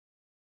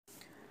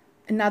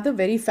Another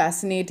very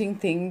fascinating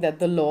thing that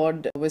the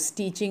Lord was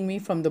teaching me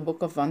from the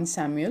book of 1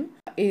 Samuel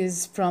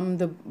is from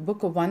the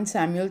book of 1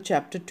 Samuel,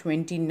 chapter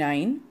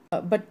 29.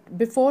 But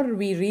before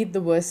we read the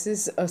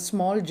verses, a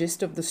small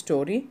gist of the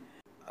story.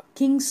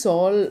 King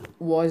Saul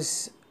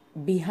was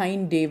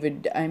behind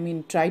David. I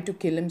mean, tried to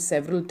kill him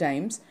several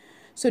times.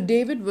 So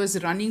David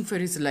was running for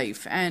his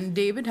life, and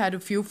David had a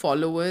few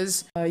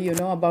followers,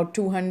 about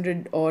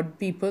 200 odd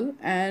people,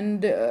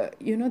 and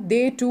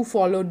they too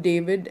followed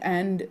David,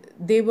 and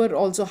they were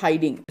also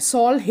hiding.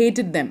 Saul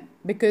hated them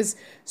because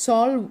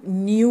Saul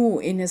knew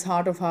in his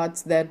heart of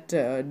hearts that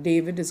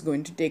David is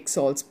going to take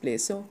Saul's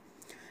place. So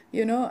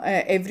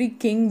every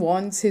king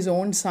wants his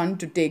own son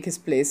to take his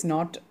place,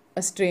 not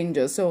a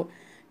stranger. So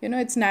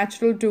it's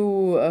natural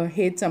to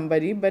hate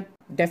somebody, but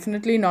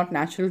definitely not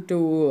natural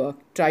to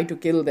try to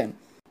kill them.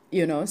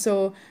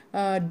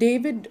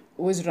 David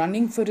was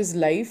running for his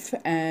life,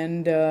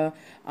 and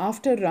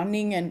after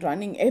running and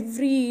running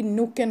every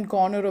nook and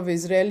corner of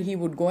Israel, he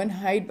would go and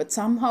hide, but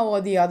somehow or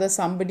the other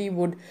somebody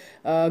would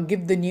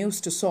give the news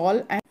to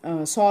Saul,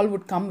 and Saul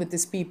would come with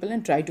his people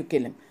and try to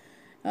kill him.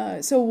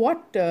 So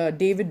what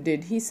David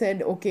did, he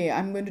said, okay,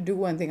 I'm going to do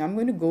one thing. I'm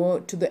going to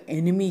go to the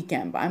enemy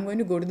camp. I'm going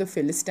to go to the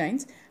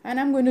Philistines, and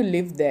I'm going to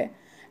live there.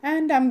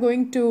 And I'm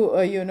going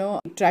to,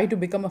 try to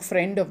become a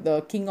friend of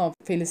the king of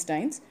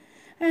Philistines.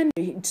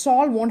 And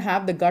Saul won't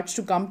have the guts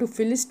to come to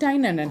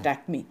Philistine and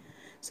attack me.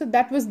 So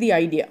that was the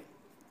idea.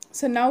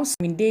 So now,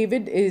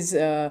 David is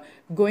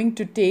going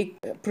to take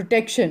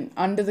protection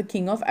under the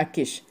king of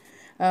Achish.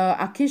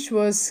 Achish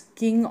was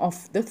king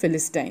of the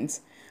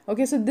Philistines.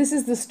 Okay, so this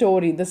is the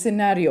story, the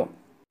scenario.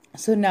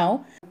 So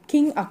now,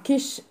 King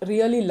Achish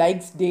really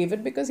likes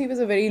David because he was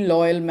a very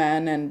loyal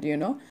man, and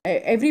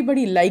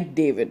everybody liked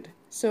David.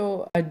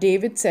 So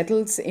David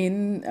settles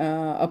in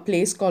a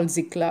place called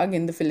Ziklag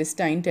in the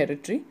Philistine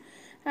territory.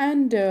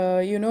 And,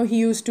 he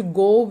used to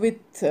go with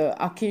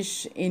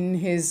Achish in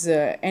his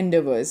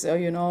endeavors,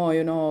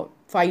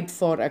 fight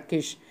for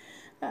Achish,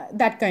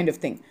 that kind of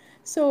thing.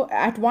 So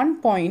at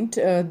one point,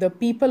 the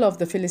people of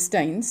the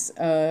Philistines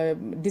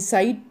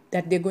decide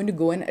that they're going to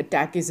go and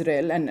attack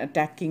Israel and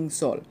attack King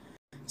Saul.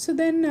 So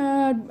then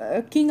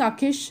King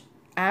Achish,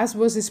 as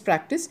was his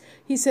practice,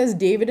 he says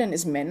David and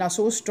his men are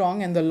so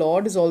strong and the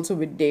Lord is also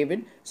with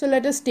David. So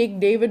let us take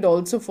David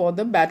also for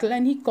the battle,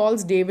 and he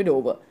calls David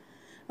over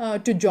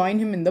to join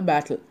him in the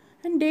battle.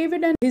 And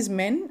David and his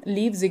men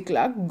leave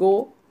Ziklag,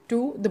 go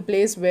to the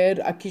place where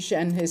Achish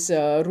and his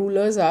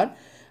rulers are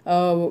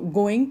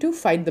going to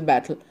fight the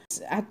battle.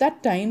 At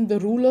that time, the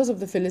rulers of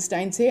the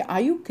Philistines say,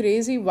 are you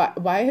crazy?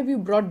 Why have you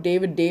brought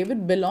David?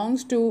 David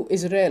belongs to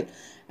Israel.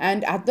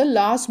 And at the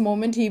last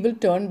moment, he will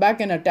turn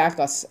back and attack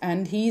us.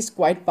 And he is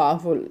quite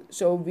powerful.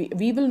 So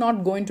we will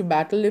not go into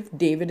battle if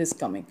David is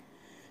coming.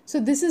 So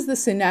this is the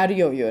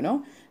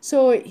scenario.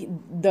 So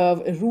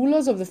the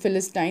rulers of the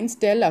Philistines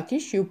tell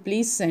Achish, you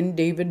please send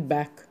David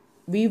back.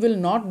 We will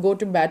not go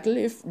to battle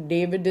if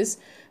David is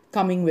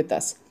coming with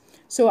us.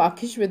 So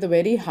Achish, with a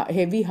very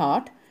heavy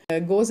heart,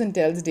 goes and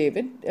tells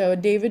David,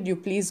 David, you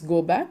please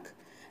go back.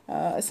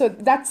 So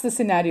that's the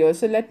scenario.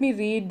 So let me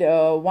read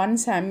 1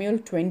 Samuel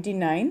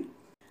 29.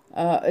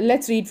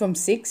 Let's read from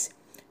 6.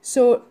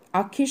 So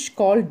Achish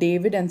called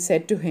David and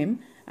said to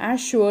him, as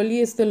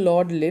surely as the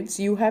Lord lives,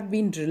 you have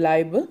been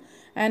reliable,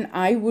 and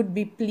I would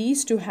be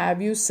pleased to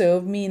have you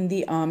serve me in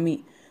the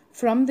army.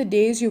 From the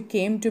days you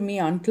came to me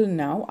until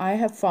now, I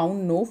have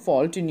found no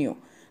fault in you.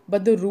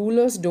 But the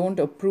rulers don't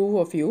approve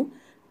of you.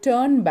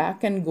 Turn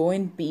back and go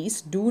in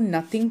peace. Do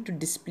nothing to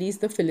displease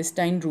the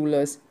Philistine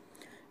rulers.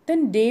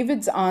 Then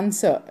David's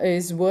answer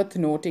is worth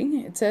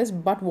noting. It says,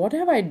 but what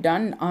have I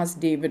done? Asked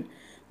David.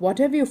 What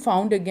have you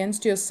found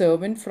against your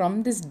servant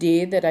from this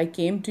day that I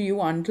came to you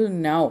until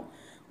now?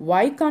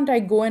 Why can't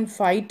I go and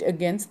fight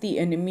against the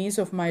enemies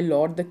of my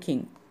lord the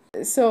king?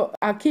 So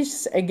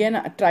Achish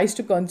again tries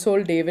to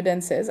console David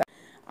and says,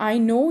 I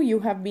know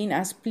you have been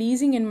as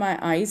pleasing in my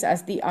eyes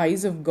as the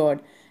eyes of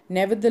God.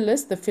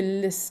 Nevertheless, the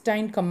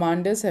Philistine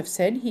commanders have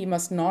said he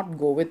must not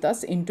go with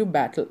us into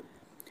battle.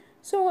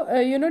 So,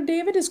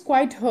 David is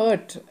quite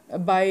hurt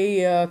by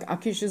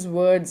Achish's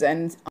words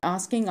and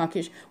asking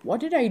Achish, what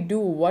did I do?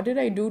 What did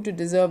I do to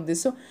deserve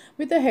this? So,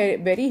 with a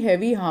very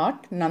heavy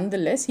heart,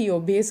 nonetheless, he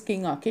obeys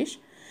King Achish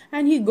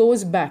and he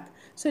goes back.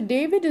 So,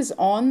 David is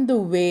on the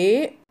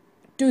way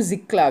to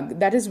Ziklag.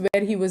 That is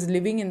where he was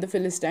living in the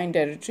Philistine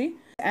territory.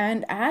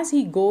 And as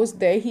he goes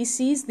there, he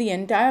sees the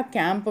entire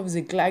camp of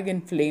Ziklag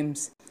in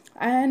flames.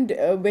 And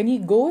when he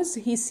goes,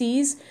 he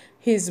sees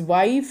his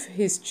wife,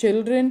 his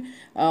children,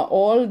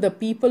 all the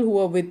people who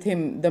are with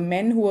him, the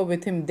men who are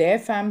with him, their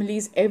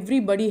families,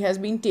 everybody has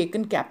been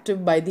taken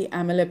captive by the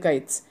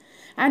Amalekites.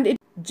 And it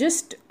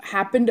just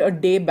happened a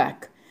day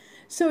back.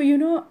 So,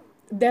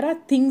 there are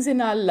things in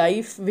our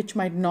life which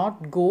might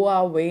not go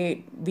our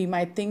way. We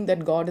might think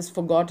that God has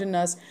forgotten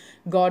us.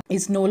 God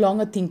is no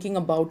longer thinking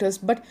about us.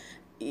 But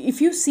if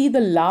you see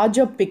the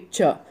larger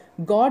picture,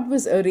 God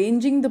was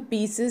arranging the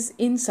pieces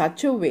in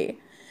such a way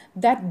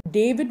that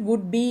David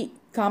would be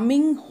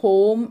coming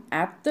home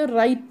at the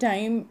right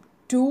time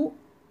to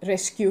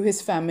rescue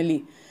his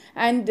family.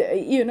 And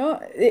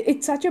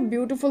it's such a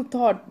beautiful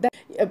thought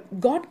that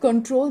God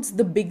controls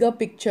the bigger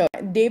picture.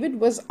 David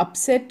was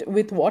upset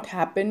with what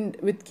happened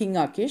with King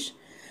Achish,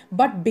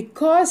 but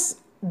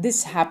because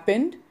this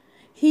happened,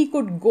 he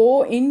could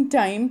go in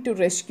time to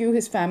rescue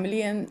his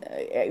family. And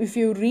if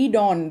you read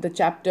on the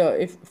chapter,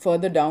 if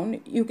further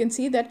down, you can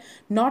see that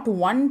not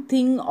one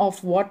thing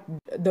of what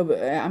the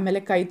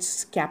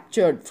Amalekites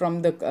captured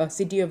from the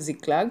city of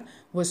Ziklag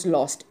was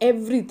lost.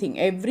 Everything,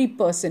 every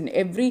person,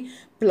 every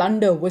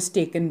plunder was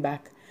taken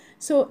back.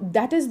 So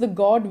that is the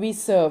God we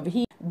serve.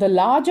 The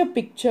larger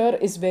picture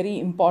is very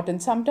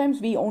important. Sometimes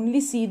we only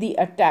see the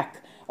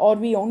attack, or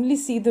we only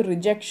see the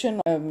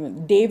rejection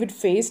David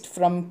faced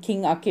from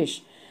King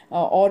Achish,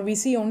 or we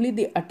see only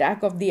the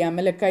attack of the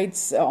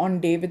Amalekites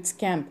on David's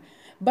camp.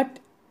 But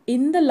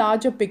in the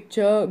larger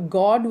picture,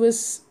 God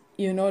was,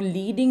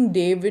 leading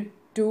David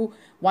to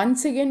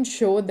once again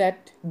show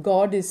that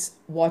God is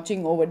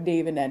watching over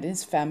David and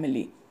his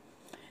family.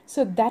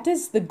 So that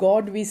is the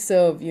God we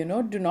serve,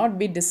 do not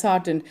be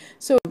disheartened.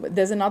 So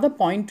there's another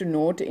point to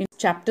note in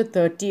chapter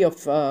 30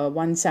 of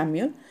 1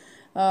 Samuel.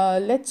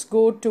 Let's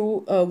go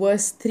to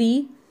verse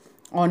 3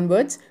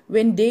 onwards.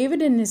 When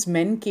David and his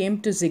men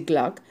came to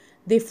Ziklag,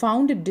 they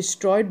found it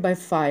destroyed by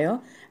fire,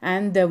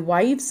 and their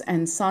wives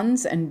and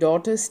sons and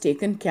daughters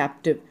taken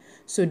captive.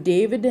 So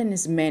David and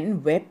his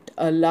men wept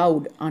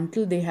aloud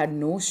until they had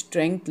no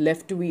strength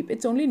left to weep.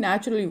 It's only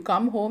natural. You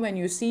come home and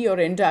you see your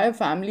entire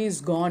family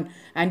is gone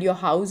and your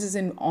house is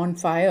on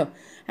fire.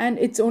 And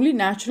it's only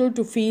natural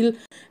to feel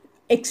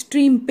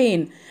extreme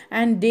pain.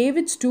 And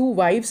David's two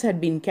wives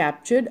had been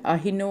captured,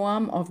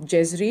 Ahinoam of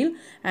Jezreel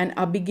and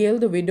Abigail,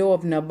 the widow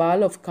of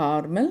Nabal of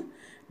Carmel.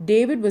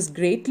 David was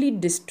greatly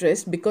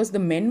distressed because the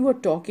men were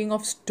talking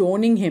of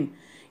stoning him.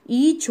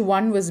 Each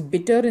one was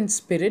bitter in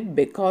spirit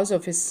because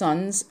of his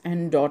sons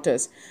and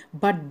daughters.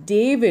 But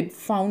David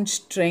found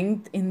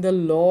strength in the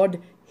Lord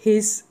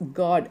his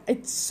God.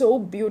 It's so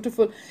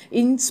beautiful.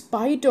 In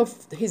spite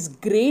of his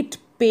great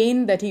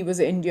pain that he was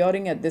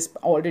enduring at this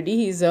already,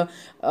 he's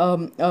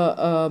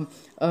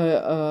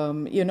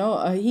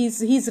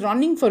he's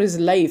running for his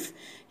life.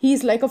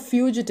 He's like a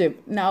fugitive.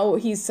 Now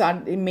he's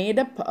made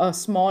up a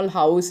small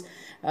house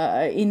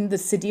in the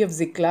city of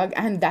Ziklag,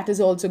 and that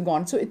is also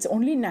gone. So it's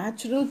only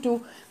natural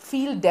to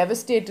feel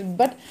devastated.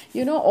 But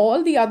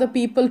all the other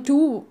people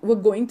too were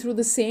going through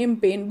the same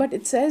pain. But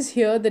it says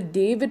here that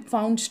David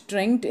found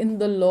strength in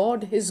the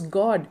Lord his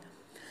God.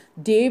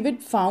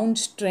 David found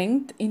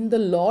strength in the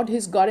Lord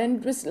his God. And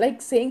it was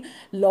like saying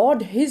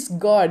Lord his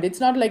God. It's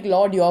not like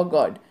Lord your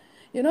God.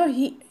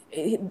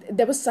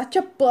 There was such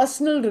a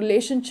personal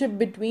relationship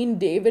between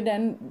David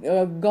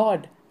and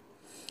God.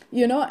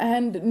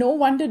 And no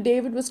wonder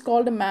David was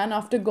called a man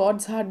after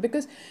God's heart,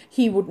 because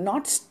he would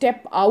not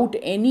step out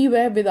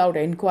anywhere without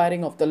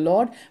inquiring of the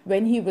Lord.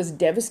 When he was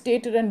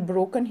devastated and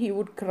broken, he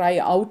would cry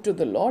out to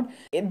the Lord.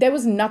 There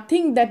was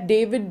nothing that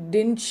David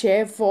didn't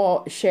share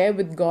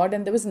with God,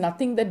 and there was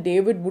nothing that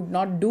David would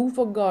not do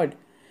for God.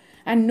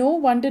 And no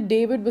wonder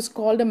David was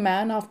called a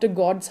man after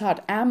God's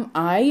heart. Am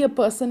I a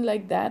person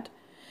like that?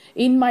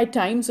 In my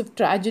times of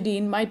tragedy,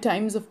 in my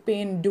times of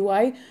pain, do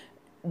I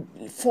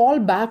fall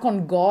back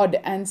on God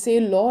and say,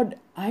 Lord,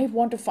 I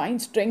want to find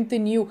strength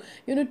in you?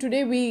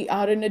 Today we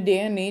are in a day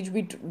and age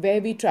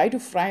where we try to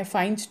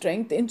find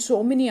strength in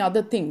so many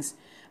other things.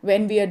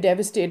 When we are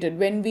devastated,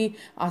 when we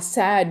are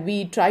sad,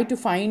 we try to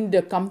find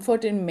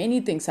comfort in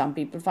many things. Some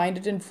people find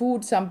it in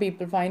food, some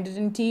people find it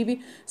in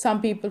TV, some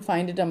people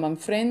find it among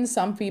friends,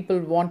 some people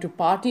want to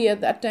party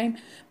at that time.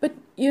 But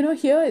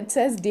here it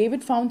says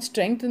David found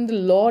strength in the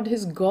Lord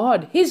his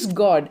God.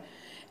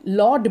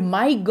 Lord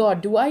my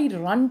God. Do I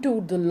run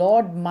to the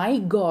Lord my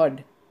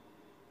God?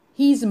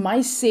 He's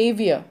my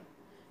Savior.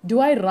 Do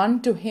I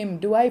run to him?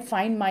 Do I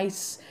find my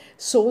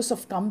source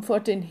of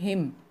comfort in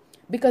him?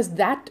 Because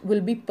that will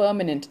be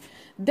permanent.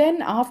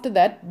 Then after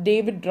that,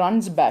 David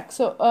runs back.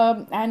 So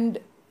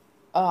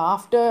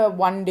after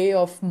one day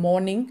of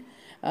mourning,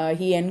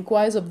 he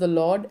inquires of the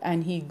Lord,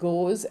 and he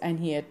goes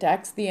and he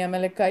attacks the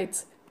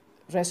Amalekites,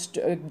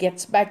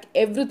 gets back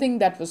everything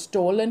that was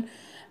stolen.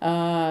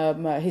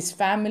 His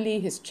family,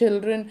 his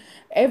children,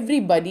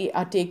 everybody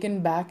are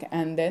taken back,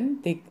 and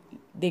then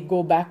they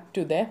go back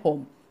to their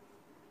home.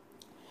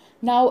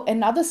 Now,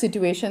 another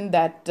situation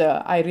that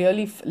I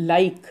really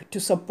like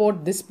to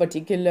support this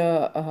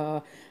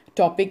particular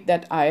topic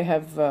that I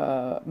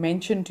have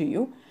mentioned to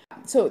you.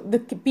 So the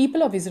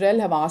people of Israel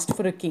have asked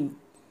for a king.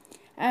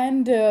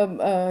 And,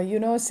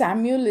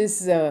 Samuel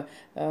is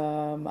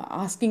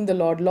asking the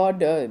Lord,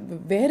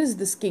 where is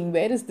this king?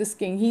 Where is this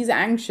king? He's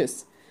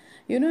anxious.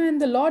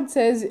 And the Lord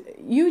says,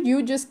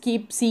 you just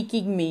keep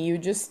seeking me. You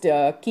just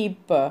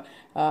keep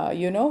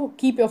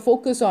your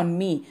focus on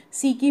me.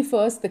 Seek ye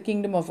first the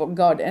kingdom of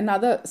God.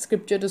 Another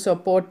scripture to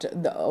support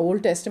the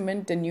Old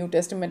Testament and New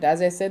Testament.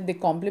 As I said, they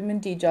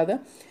complement each other.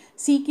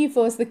 Seek ye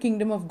first the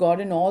kingdom of God,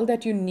 and all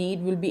that you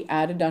need will be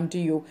added unto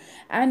you.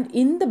 And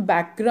in the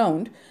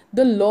background,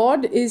 the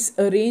Lord is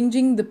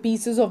arranging the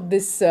pieces of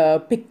this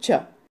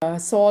picture.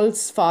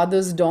 Saul's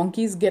father's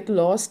donkeys get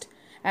lost,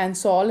 And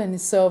Saul and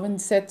his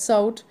servant sets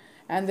out,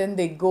 and then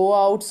they go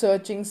out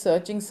searching,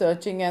 searching,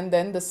 searching, and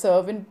then the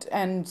servant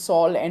and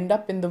Saul end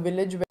up in the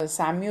village where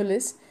Samuel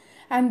is.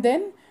 And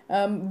then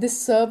this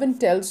servant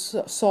tells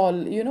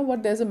Saul, you know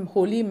what, there's a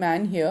holy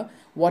man here.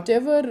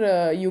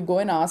 Whatever you go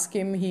and ask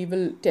him, he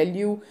will tell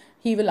you,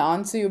 he will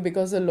answer you,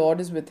 because the Lord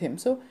is with him.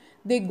 So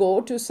they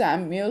go to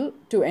Samuel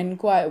to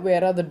inquire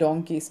where are the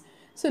donkeys.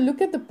 So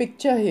look at the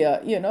picture here.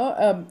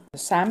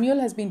 Samuel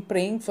has been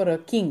praying for a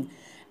king,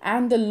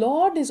 and the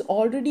Lord is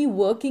already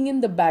working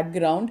in the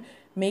background,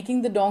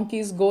 making the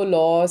donkeys go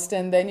lost,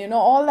 and then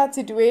all that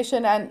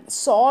situation, and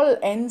Saul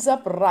ends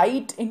up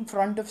right in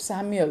front of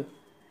Samuel.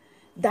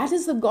 That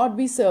is the God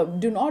we serve.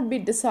 Do not be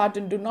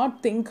disheartened. Do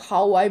not think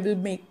how I will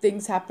make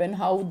things happen,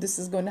 how this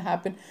is going to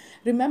happen.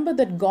 Remember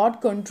that God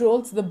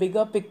controls the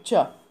bigger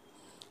picture.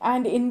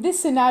 And in this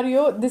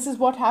scenario, this is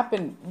what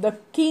happened. The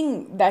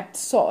king that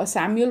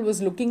Samuel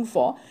was looking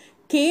for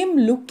came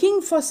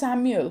looking for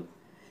Samuel.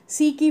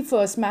 Seek ye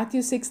first,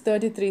 Matthew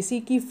 6:33,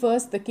 seek ye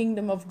first the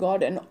kingdom of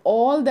God, and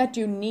all that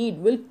you need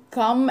will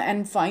come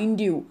and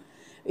find you.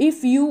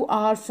 If you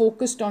are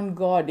focused on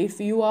God, if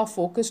you are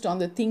focused on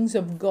the things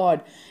of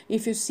God,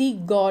 if you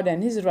seek God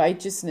and His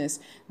righteousness,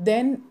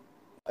 then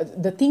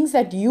the things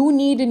that you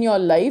need in your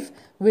life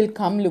will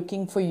come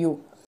looking for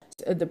you.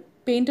 The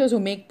painters who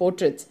make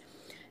portraits,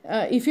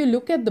 if you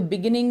look at the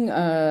beginning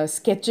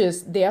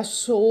sketches, they are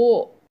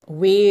so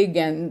vague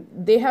and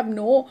they have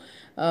no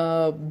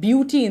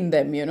beauty in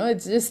them.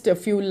 It's just a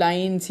few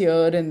lines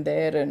here and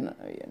there, and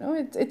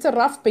it's a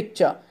rough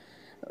picture.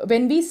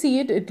 When we see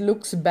it, it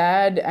looks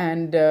bad,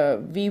 and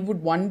we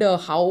would wonder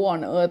how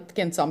on earth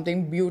can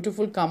something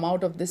beautiful come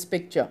out of this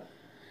picture.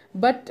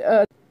 But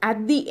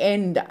at the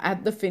end,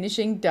 at the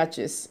finishing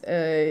touches,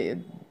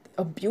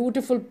 a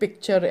beautiful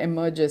picture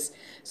emerges.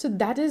 So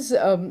that is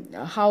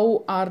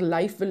how our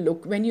life will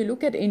look. When you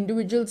look at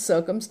individual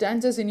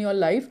circumstances in your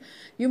life,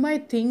 you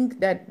might think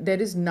that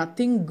there is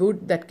nothing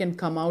good that can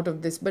come out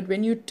of this. But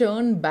when you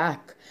turn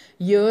back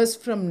years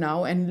from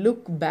now and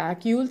look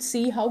back, you will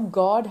see how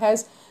God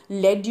has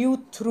led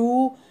you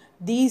through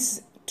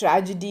these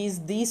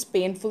tragedies, these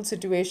painful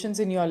situations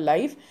in your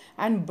life,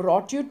 and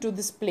brought you to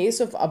this place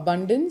of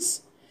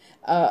abundance,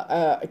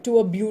 to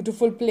a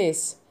beautiful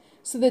place.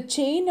 So the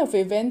chain of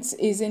events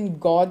is in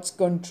God's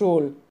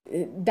control.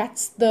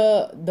 That's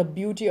the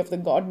beauty of the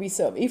God we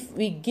serve. If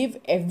we give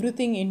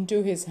everything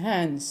into His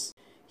hands,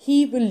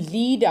 He will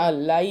lead our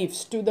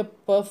lives to the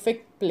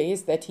perfect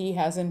place that He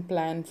has in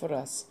plan for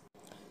us.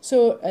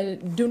 So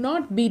do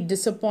not be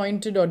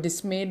disappointed or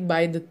dismayed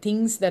by the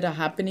things that are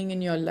happening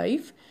in your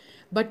life.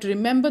 But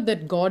remember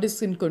that God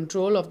is in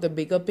control of the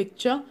bigger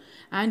picture,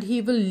 and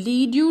He will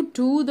lead you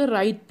to the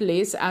right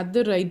place at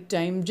the right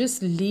time.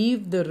 Just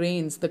leave the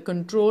reins, the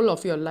control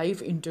of your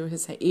life into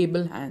His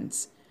able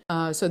hands.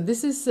 So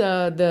this is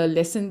the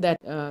lesson that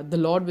the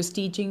Lord was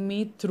teaching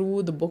me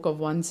through the book of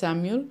 1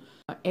 Samuel.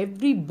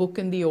 Every book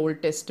in the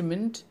Old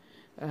Testament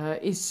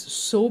is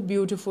so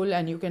beautiful,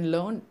 and you can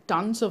learn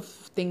tons of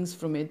things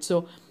from it.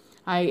 So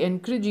I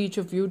encourage each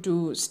of you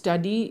to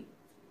study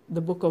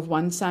the book of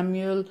 1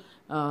 Samuel,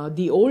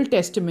 the Old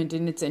Testament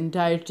in its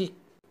entirety,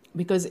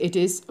 because it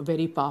is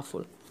very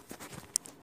powerful.